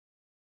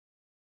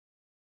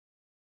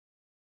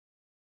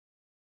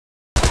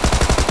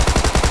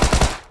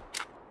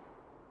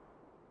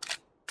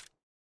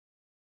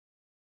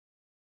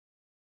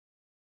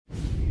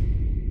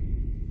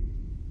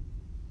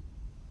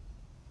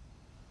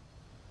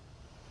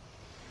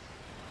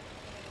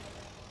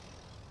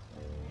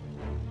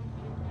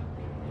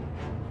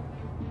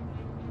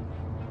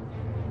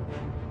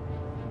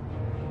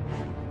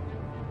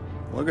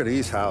Look at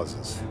these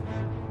houses.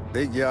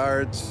 Big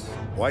yards,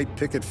 white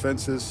picket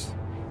fences.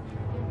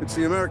 It's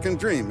the American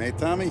dream, eh,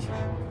 Tommy?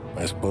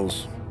 I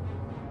suppose.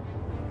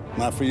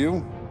 Not for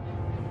you?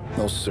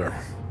 No, sir.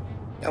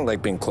 I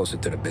like being closer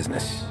to the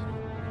business.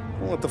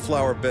 Don't let the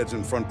flower beds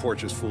and front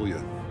porches fool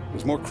you.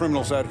 There's more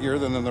criminals out here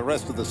than in the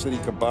rest of the city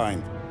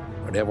combined.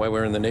 Is that why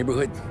we're in the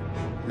neighborhood?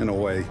 In a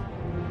way.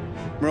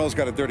 Morello's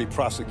got a dirty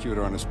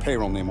prosecutor on his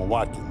payroll named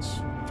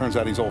Watkins. Turns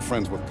out he's old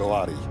friends with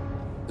Galati.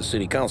 The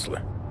city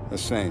councilor? The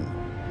same.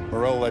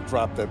 Morello let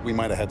drop that we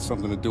might have had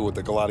something to do with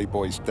the Galati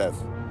boy's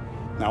death.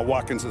 Now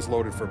Watkins is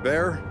loaded for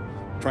bear,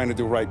 trying to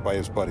do right by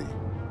his buddy.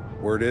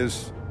 Word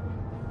is,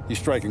 he's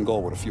striking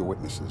gold with a few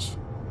witnesses.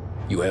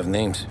 You have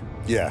names?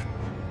 Yeah.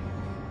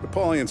 But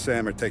Paulie and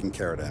Sam are taking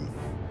care of them.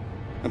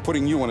 I'm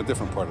putting you on a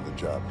different part of the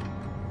job.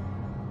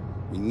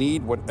 We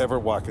need whatever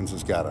Watkins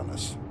has got on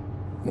us.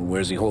 Well,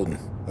 where's he holding?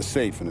 A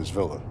safe in his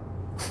villa.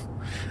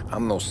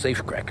 I'm no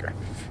safecracker.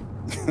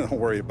 Don't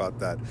worry about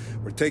that.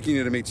 We're taking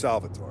you to meet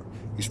Salvatore.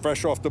 He's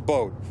fresh off the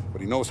boat,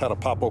 but he knows how to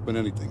pop open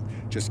anything.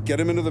 Just get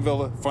him into the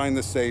villa, find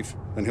the safe,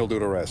 and he'll do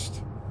the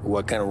rest.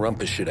 What kind of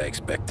rumpus should I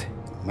expect?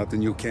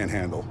 Nothing you can't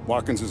handle.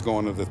 Watkins is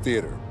going to the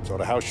theater, so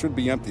the house should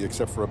be empty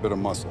except for a bit of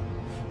muscle.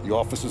 The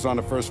office is on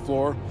the first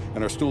floor,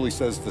 and our stoolie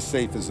says the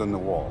safe is in the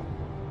wall.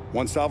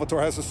 Once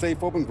Salvatore has the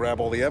safe open, grab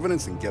all the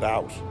evidence and get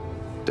out.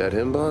 That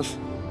him, boss?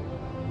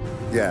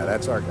 Yeah,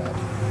 that's our guy.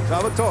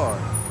 Salvatore,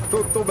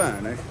 tutto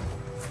bene?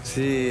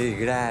 Sì,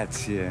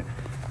 grazie,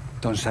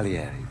 Don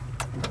Salieri.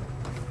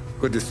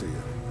 Good to see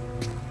you.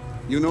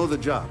 You know the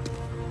job.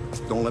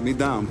 Don't let me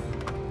down.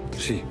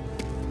 Sì,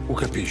 ho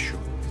capisco.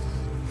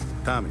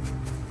 Tommy,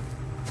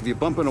 if you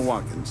bump into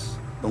Watkins,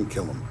 don't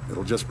kill him.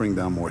 It'll just bring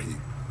down more heat.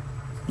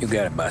 You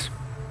got it, boss.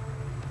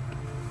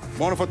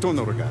 Buona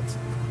fortuna, ragazzi.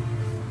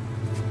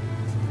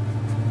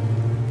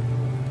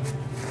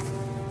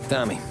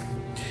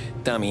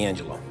 Tommy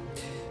Angelo.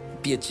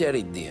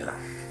 Piacere di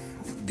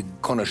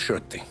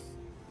conoscerti.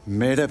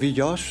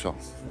 Meraviglioso.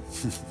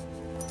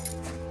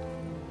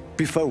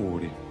 Per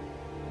favore.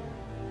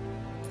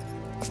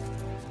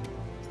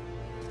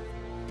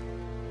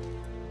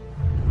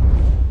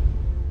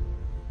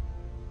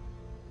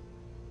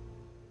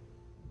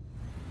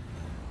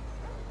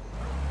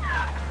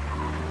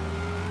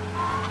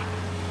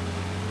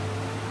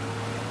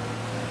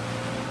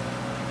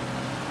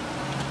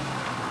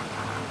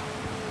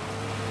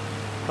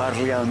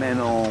 Parli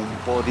almeno un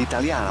po' di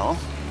italiano?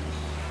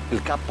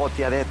 Il capo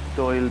ti ha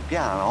detto il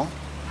piano?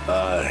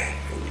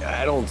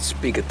 I don't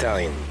speak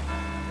Italian.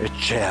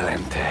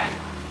 Eccellente.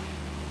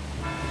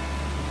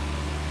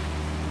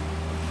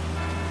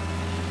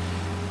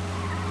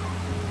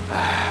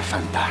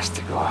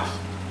 Fantastico.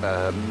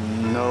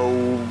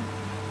 No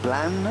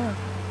plan?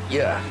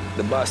 Yeah,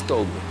 the boss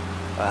told me.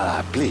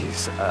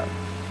 Please,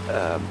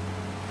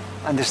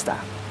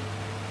 understand.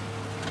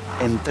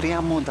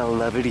 Entriamo dal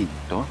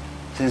labirinto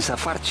senza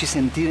farci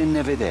sentire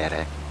né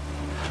vedere.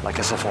 La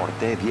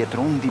cassaforte è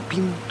dietro un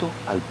dipinto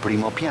al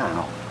primo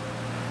piano.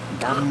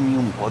 Dammi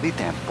un po' di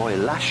tempo e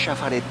lascia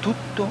fare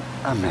tutto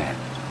a me.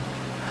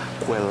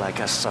 Quella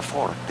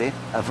cassaforte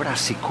avrà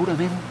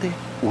sicuramente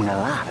un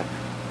allarme.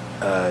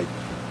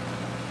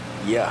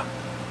 Yeah.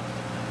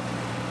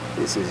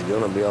 This is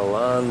gonna be a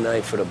long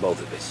night for the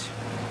both of us.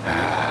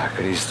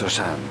 Cristo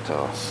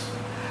santo.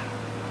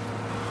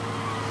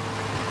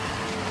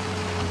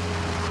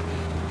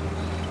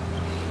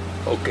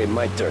 Okay,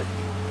 my turn.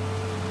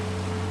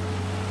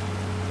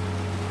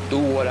 Do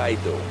what I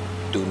do.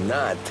 Do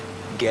not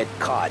get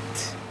caught.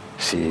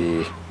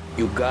 Sì.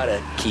 You gotta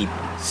keep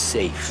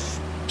safe.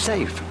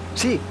 Safe?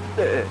 Sì.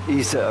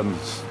 Is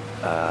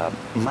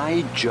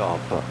my job.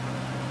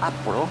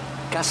 Apro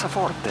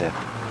cassaforte.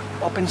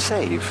 Open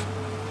safe.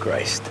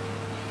 Christ.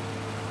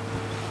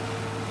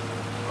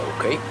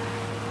 Okay.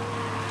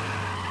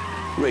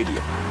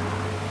 Radio.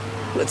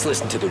 Let's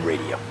listen to the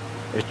radio.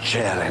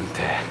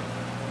 Eccellente.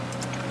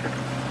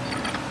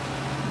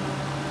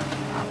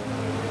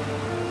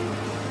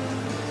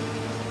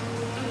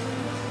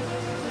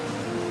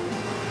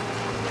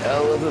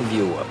 Hell of a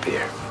view up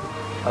here.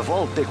 A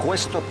volte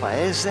questo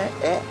paese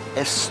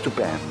è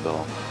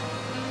stupendo.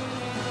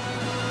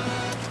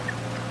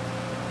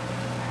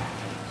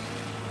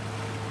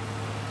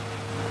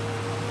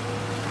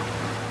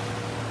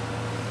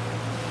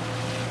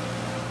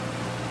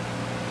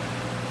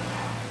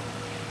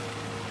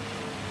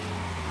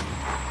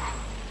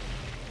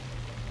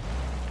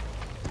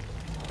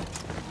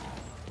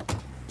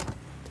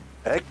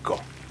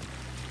 Ecco,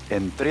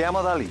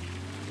 entriamo da lì.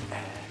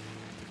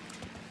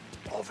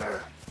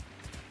 Over.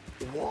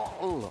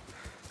 Wall.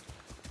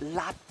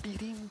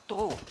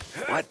 Labirinto.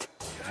 What?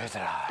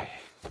 Vedrai.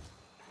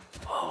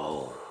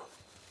 Oh,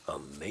 a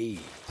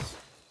maze.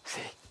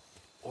 Sì,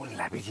 un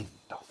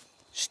labirinto.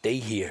 Stay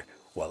here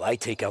while I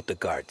take out the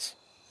guards.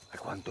 A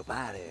quanto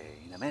pare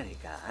in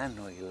America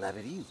hanno i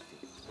labirinti.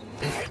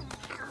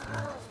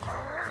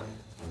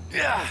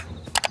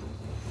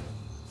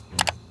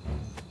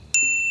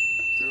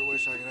 Sure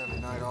wish I could have the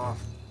night off.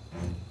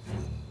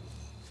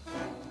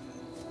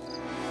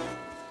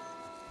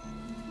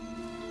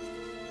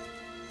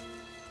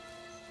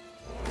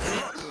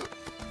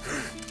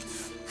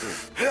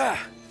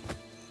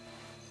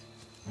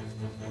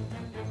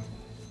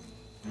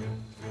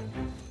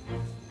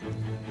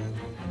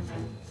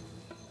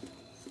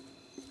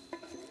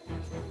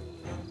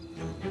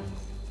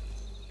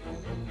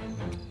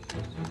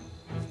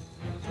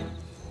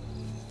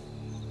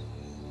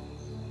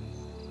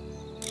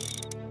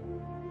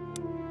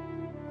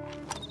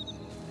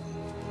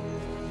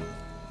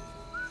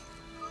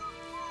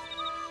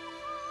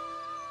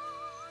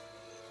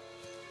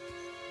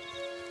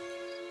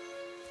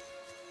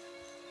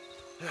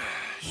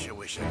 Sure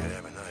wish I could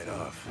have a night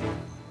off.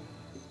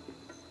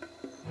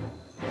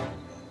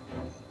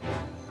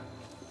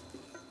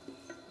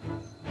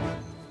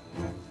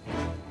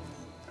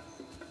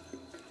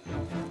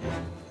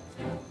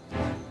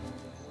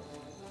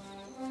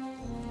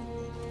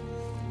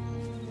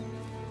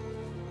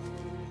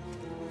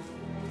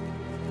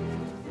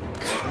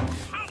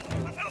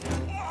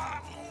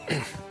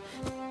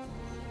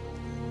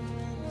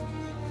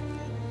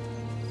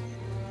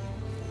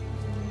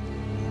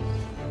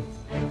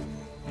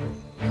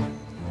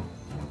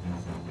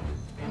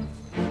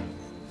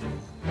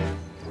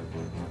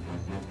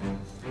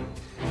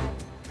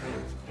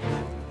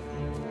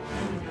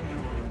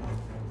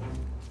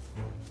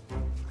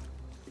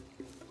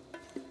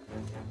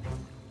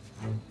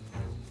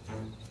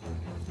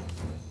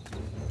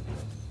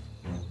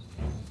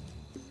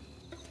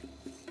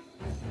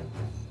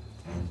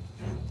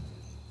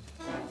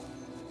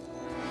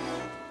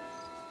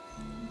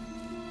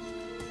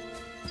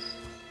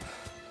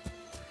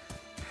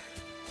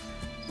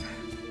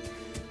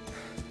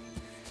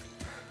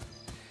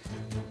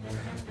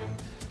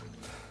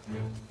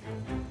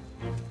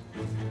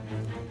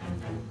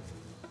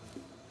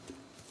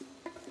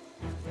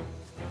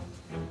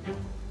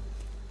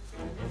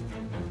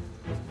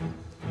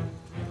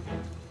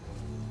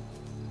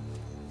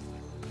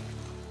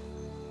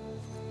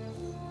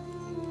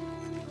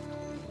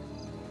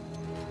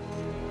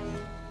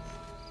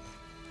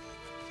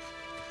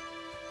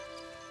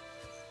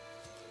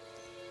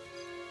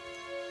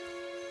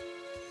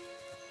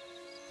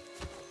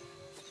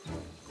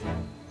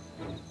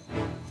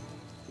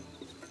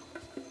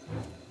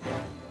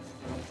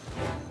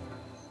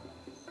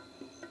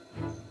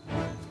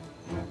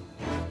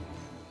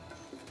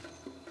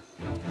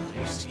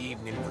 Nice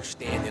evening for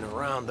standing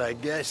around, I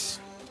guess.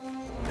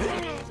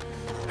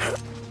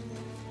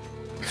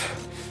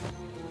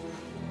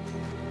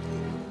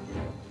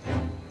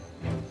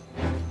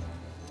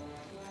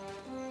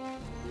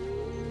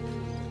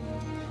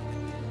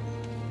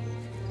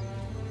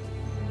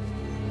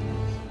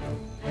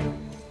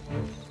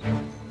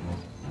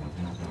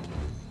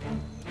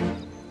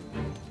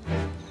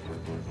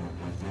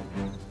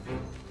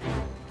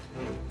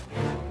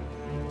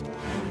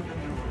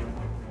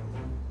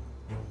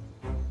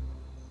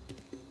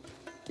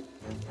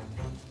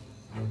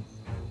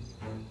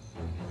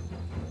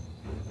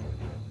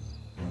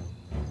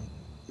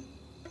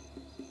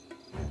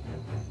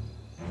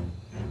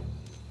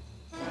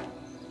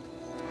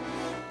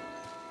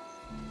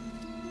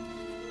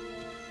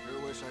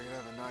 Wish I could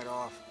have a night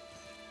off.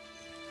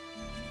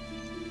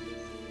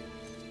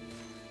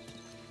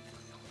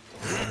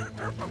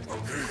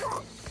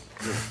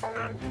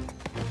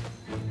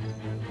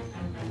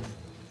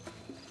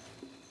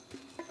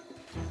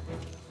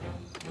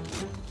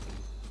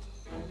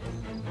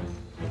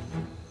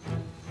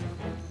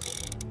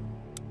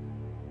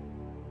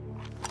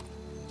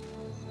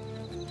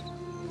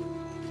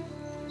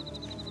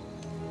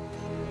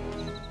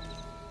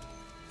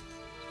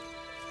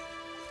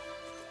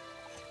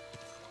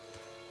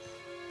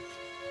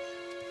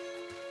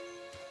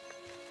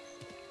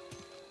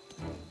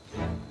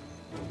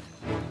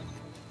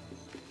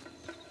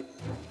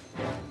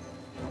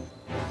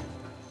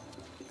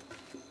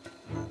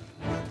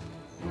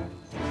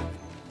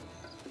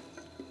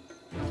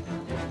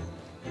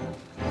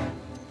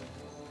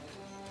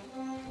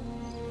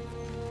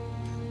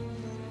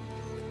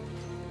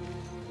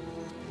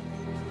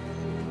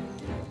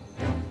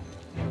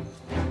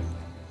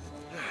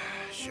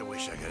 Sure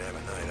wish I could have a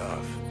night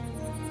off.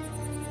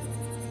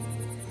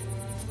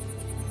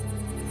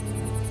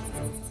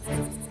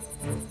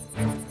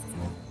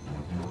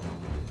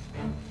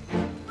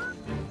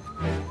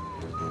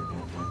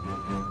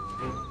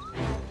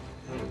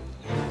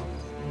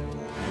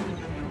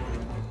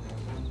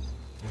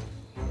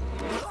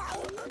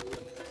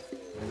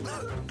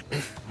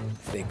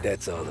 Think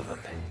that's all of them.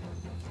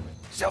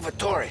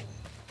 Salvatore!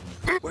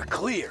 We're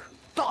clear!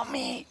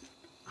 Tommy,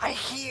 I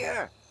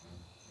hear.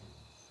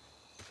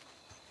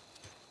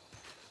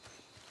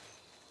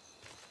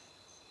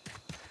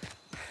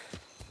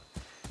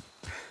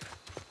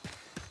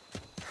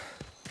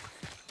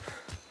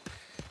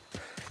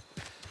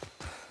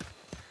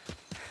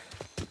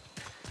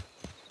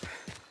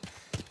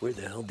 Where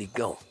the hell did he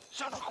go?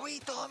 Sono qui,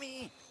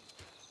 Tommy.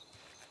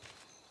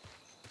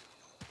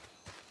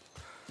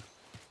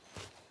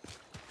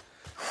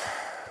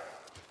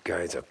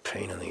 Guy's a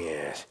pain in the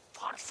ass.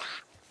 Forza,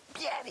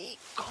 vieni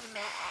con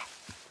me.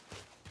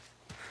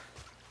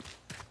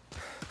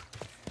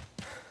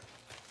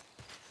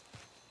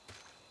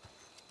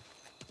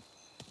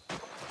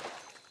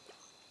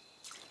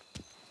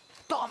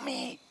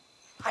 Tommy,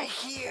 I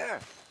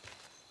hear.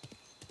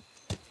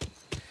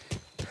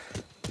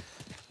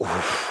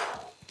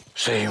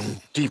 Sei un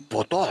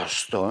tipo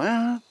tosto,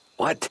 eh?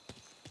 What?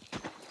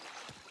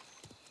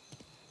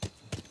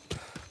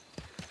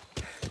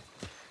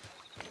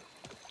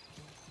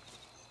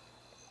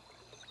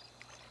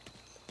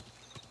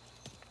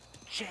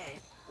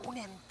 C'è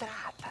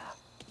un'entrata.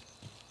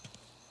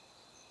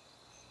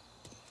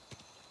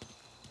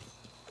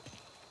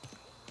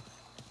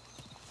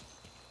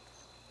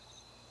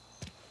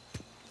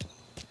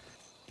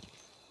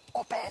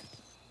 Open.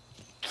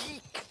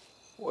 Kick.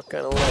 What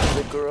kind of luck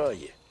liquor are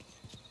you?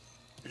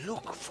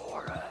 Look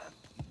for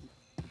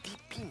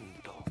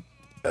dipinto.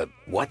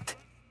 What?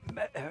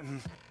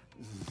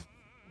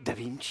 Da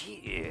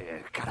Vinci,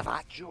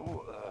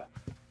 Caravaggio.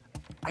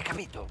 Hai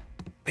capito?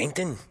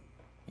 Painting?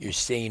 You're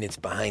saying it's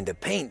behind the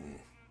painting?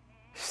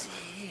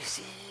 Sì,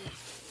 sì.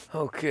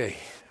 Okay,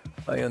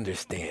 I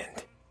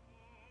understand.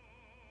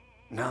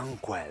 Non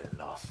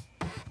quello.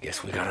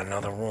 Guess we got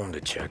another room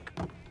to check.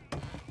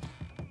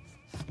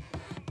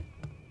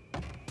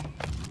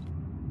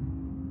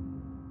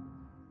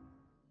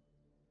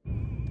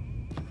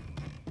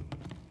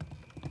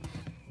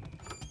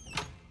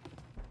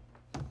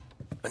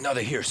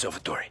 Another here,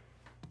 Salvatore.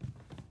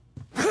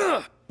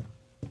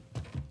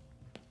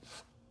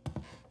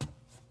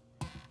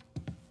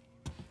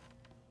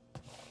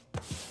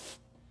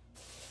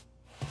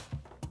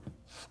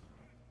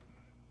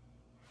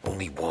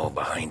 Only wall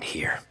behind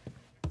here.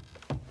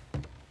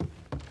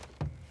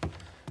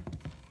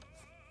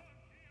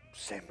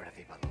 Sembra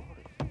di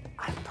valore.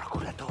 Al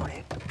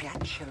procuratore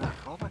piace la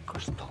roba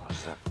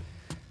costosa.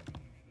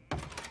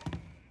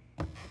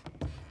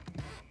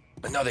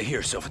 Another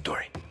here,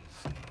 Salvatore.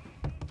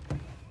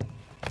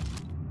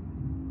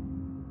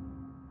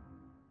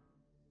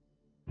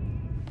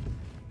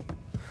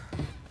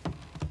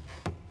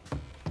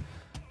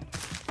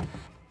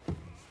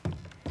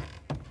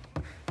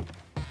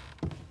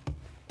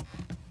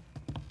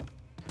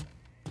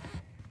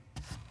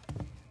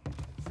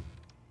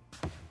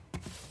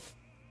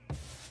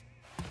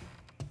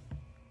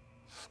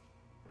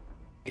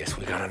 Guess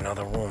we got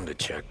another room to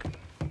check.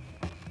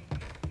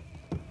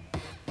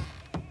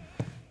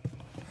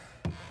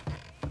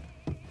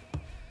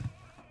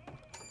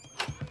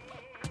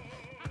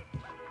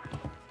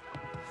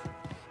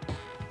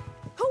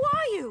 Who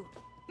are you?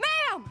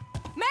 Ma'am!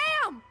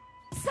 Ma'am!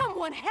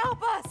 Someone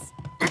help us!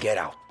 Get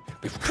out.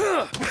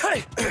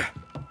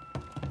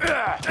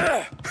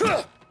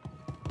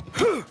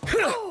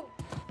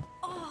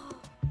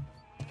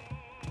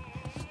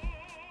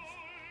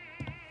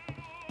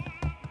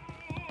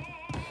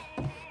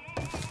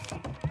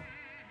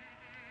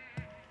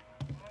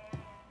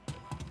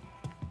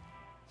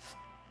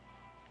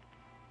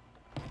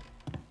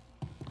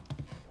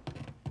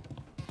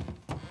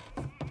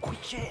 Qui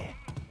c'è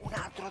un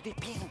altro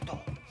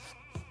dipinto.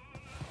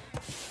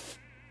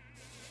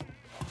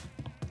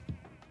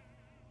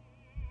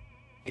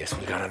 Guess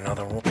we got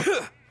another room.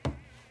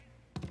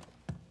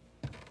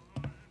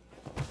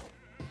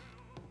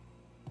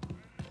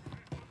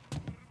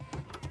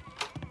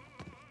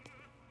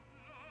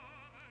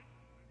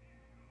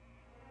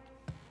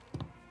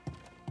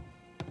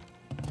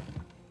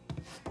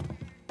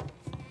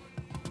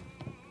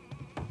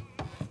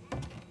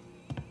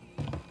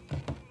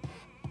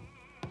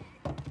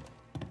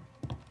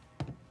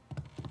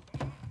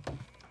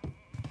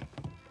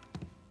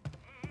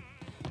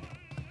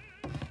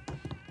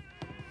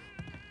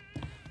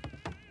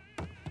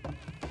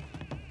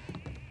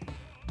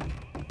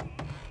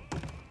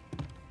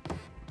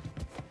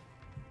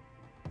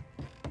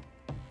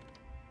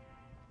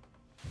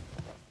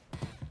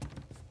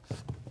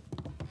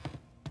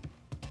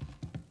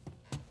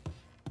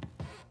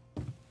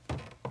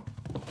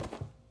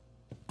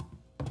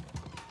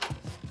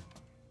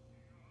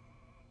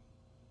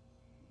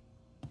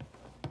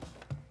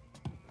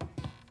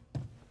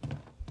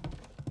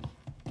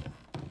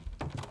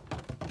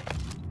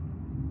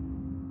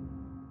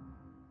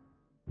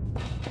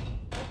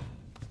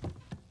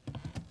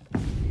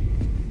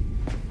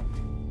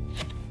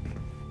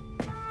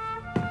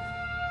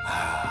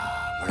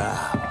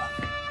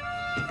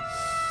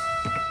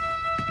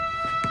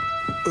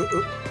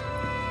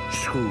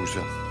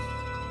 Scusa.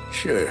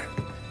 Sure.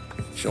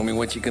 Show me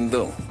what you can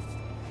do.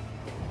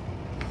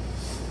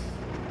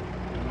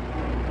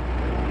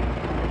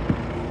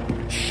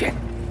 Shit.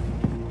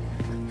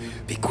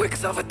 Be quick,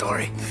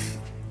 Salvatore.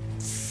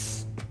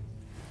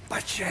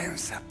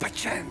 Pazienza,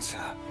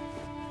 pazienza.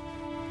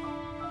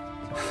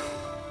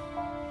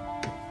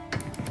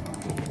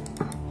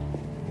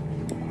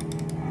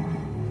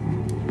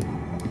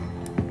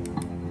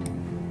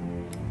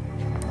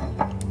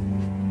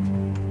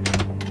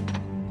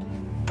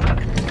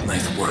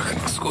 Nice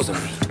work,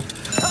 scusami.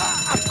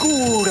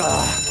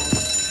 Cura!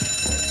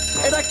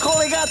 Ed è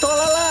collegato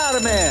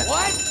all'allarme!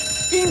 What?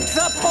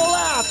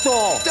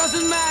 Intrappolato!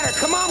 Doesn't matter.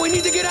 Come on, we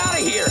need to get out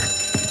of here.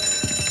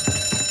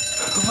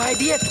 Vai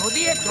dietro,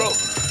 dietro.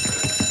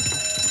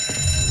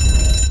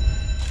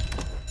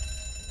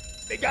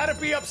 They gotta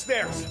be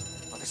upstairs.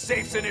 The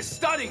safe's in his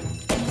study!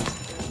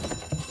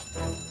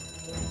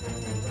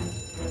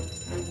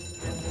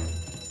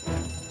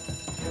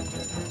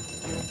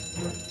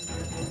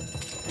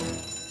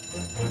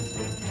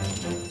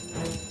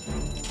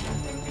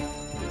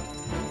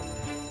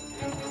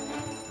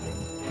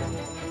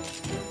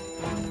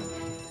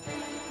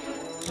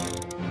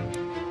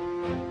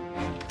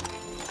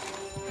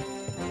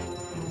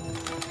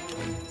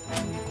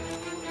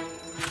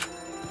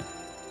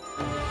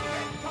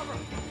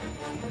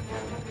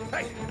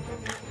 Hey!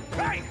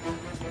 Hey!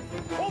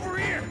 Over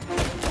here!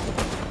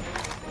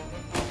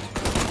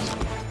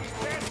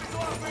 Hands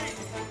off me!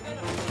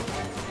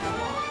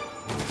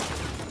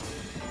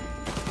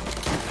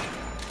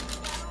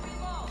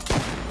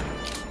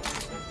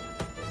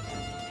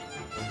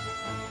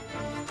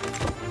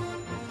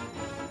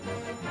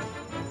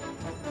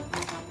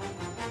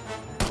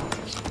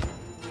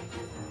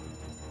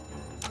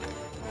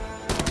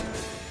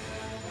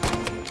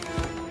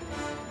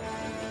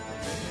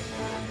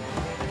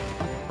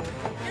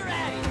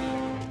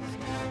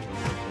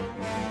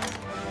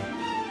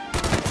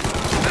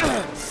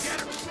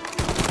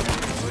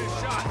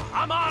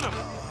 I'm on him!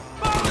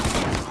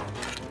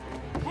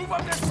 Move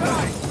up that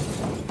side!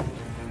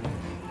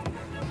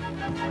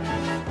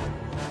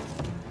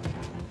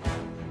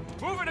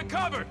 Move in the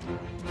cupboard!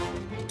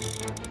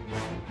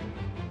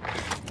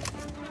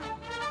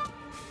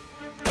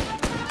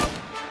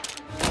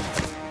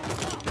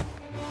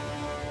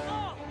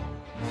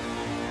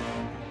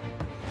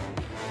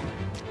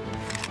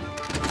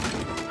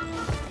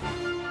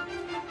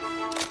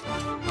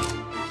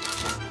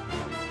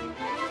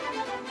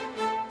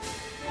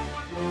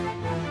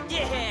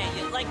 Yeah,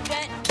 you like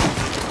that?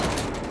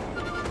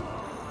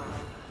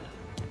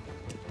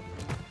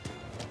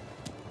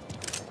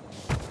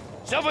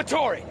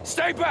 Salvatore,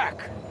 stay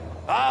back!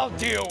 I'll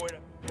deal with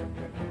him.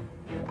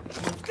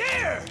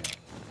 There!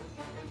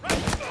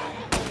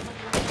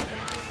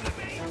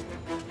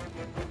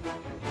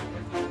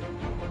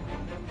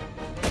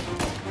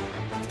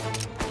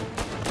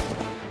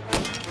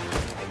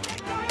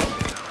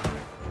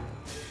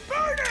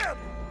 Burn him!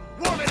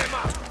 Warming him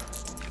up!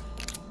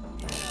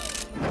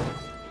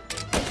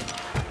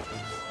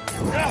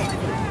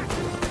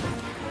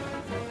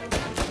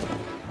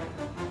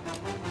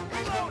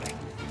 Reloading!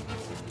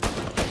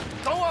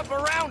 Go up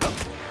around him!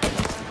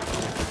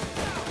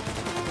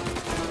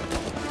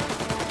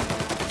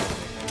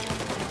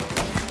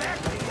 Back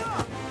me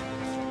up!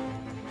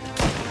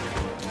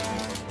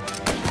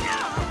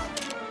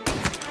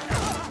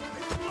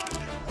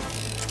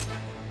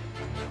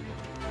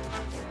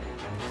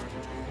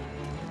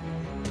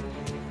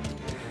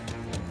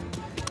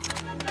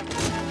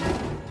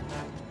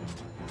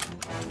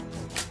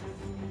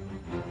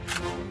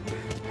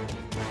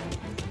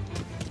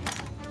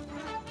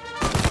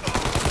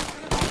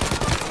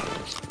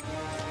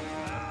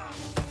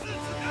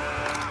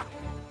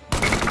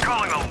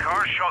 Calling all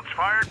cars, shots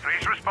fired,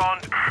 please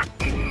respond. This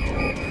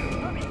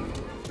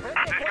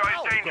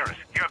guy's dangerous.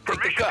 You have Take the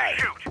permission guy. to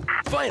shoot.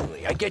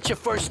 Finally, I get you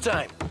first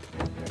time.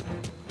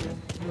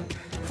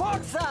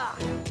 Forza!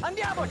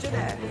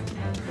 Andiamocene!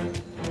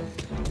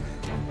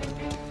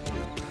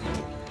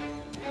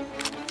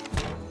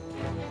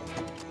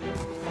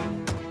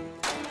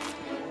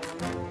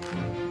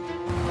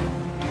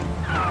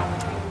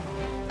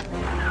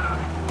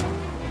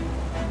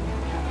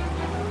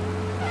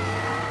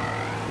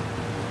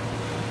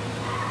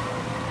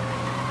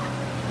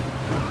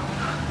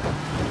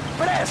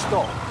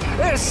 Presto!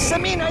 E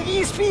semina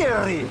gli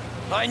sbirri!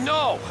 I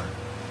know!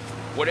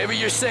 Whatever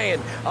you're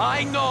saying,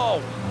 I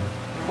know!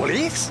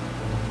 Police?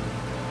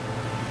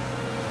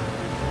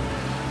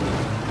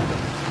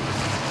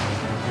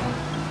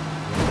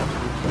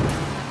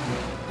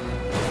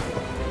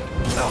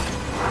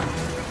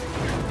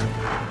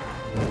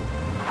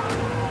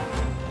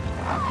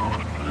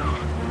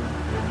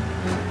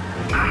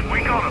 We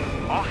got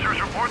him.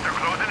 Officers report they're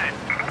closing in.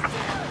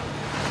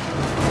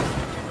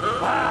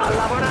 Ah,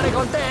 lavorare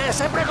con te è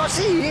sempre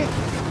così?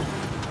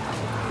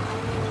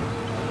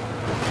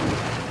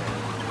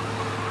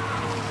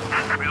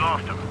 We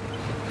lost him.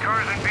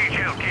 Cars in Beach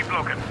Hill, keep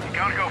looking. You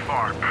can't go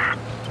far.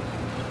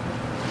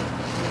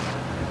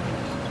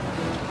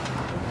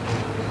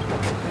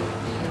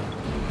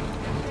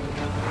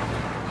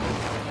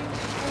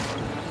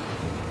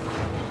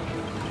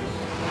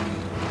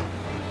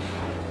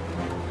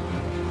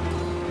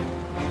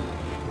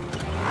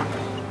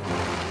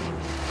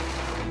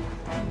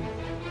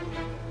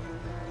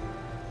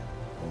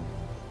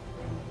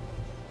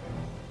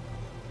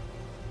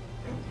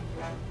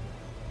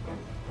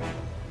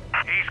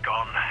 He's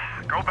gone.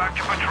 Go back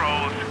to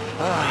patrols.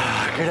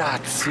 Ah,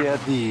 grazie a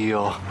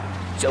Dio.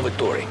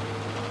 Salvatore,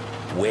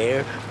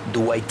 where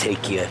do I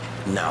take you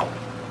now?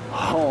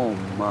 Home.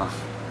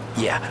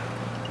 Yeah,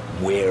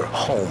 where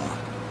home?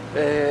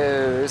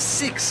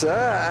 Six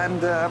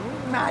and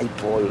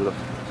Maple.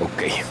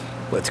 Okay,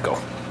 let's go.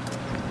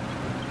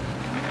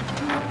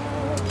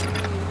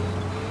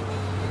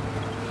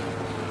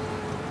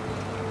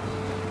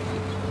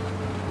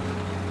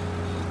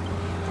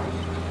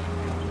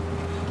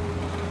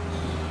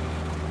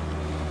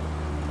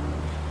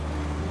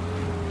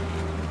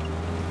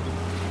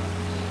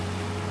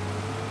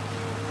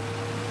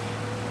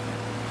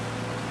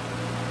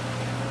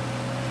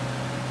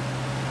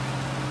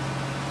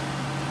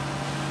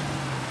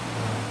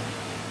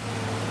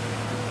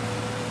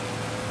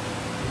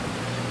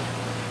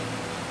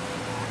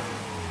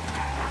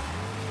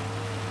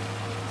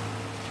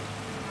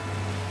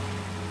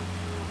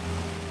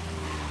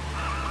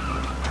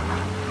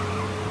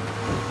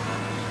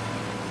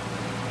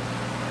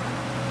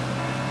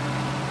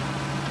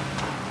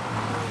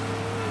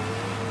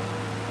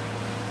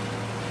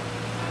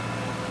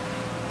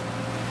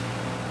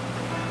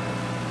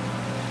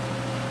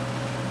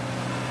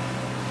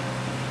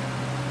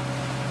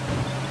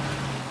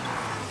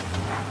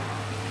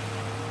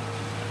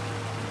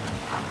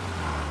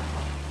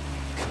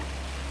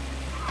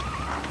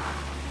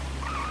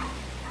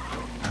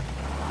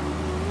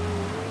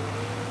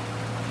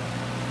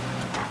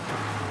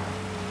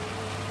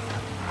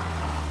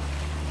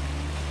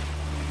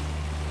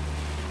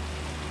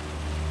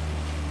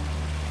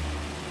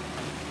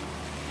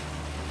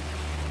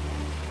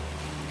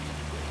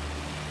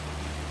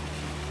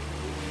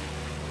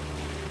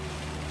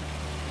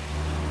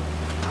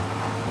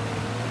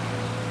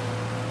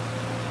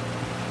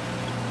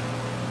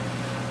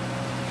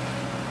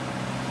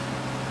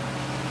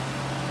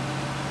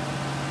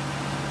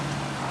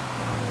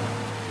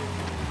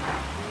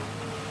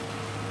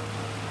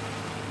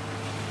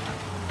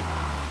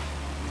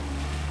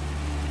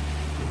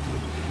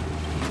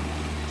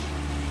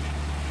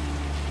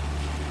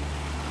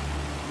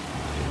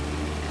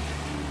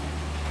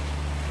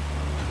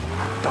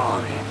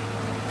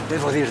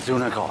 devo dirti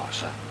una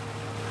cosa.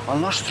 Al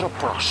nostro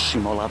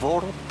prossimo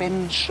lavoro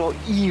penso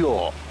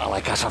io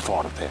alla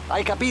cassaforte.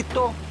 Hai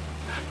capito?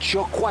 Ci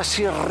ho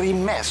quasi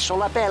rimesso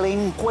la pelle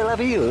in quella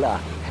villa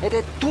ed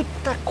è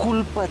tutta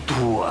colpa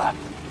tua.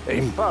 E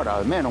impara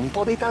almeno un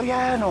po' di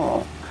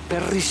italiano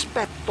per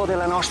rispetto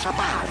della nostra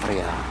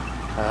patria.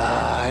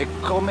 Ah, è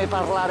come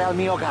parlare al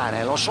mio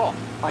cane, lo so,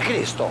 ma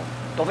Cristo,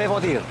 dovevo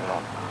dirlo.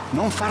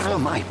 Non farlo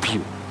mai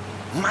più.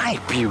 Mai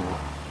più.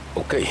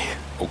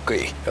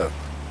 Okay,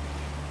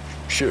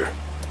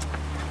 sure.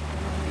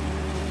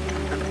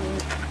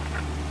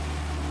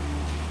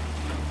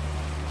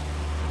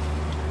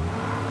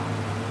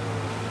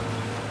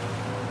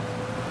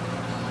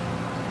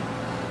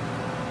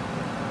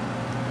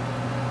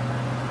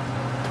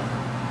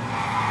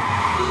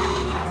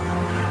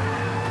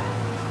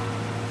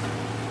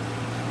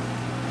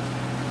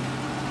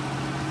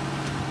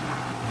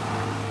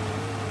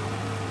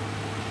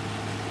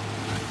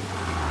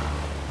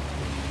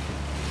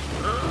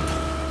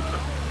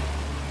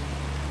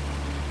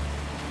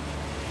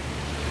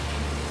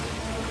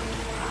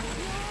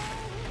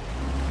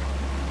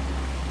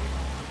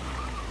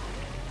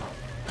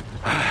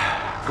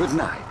 Good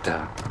night.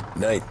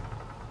 Night.